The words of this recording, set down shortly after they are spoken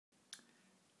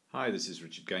Hi, this is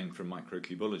Richard Gain from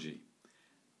Microcubology,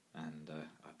 and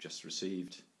I've just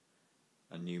received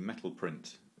a new metal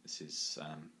print. This is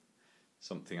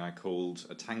something I called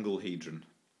a Tanglehedron.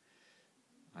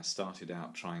 I started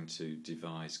out trying to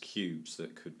devise cubes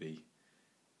that could be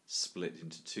split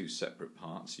into two separate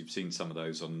parts. You've seen some of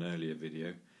those on an earlier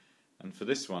video, and for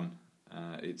this one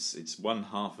it's one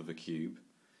half of a cube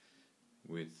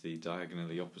with the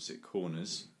diagonally opposite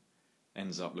corners.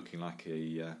 Ends up looking like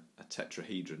a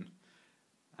tetrahedron,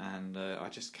 and I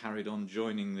just carried on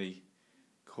joining the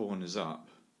corners up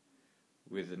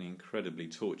with an incredibly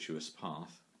tortuous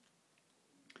path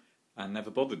and never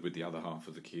bothered with the other half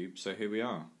of the cube, so here we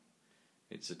are.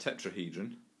 It's a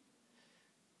tetrahedron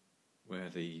where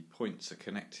the points are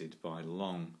connected by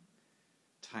long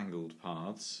tangled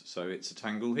paths, so it's a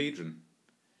tanglehedron.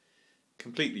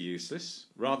 Completely useless,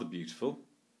 rather beautiful,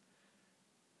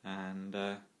 and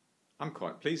I'm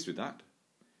quite pleased with that.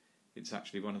 It's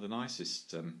actually one of the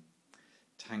nicest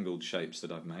tangled shapes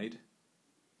that I've made.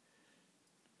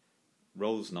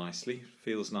 Rolls nicely,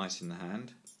 feels nice in the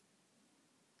hand.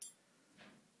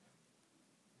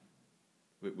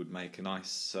 It would make a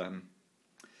nice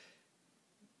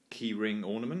key ring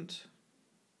ornament,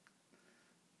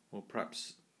 or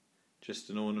perhaps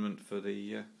just an ornament for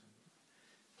the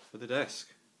desk.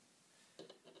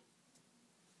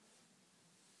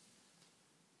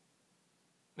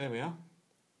 There we are.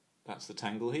 That's the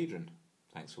Tanglehedron.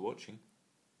 Thanks for watching.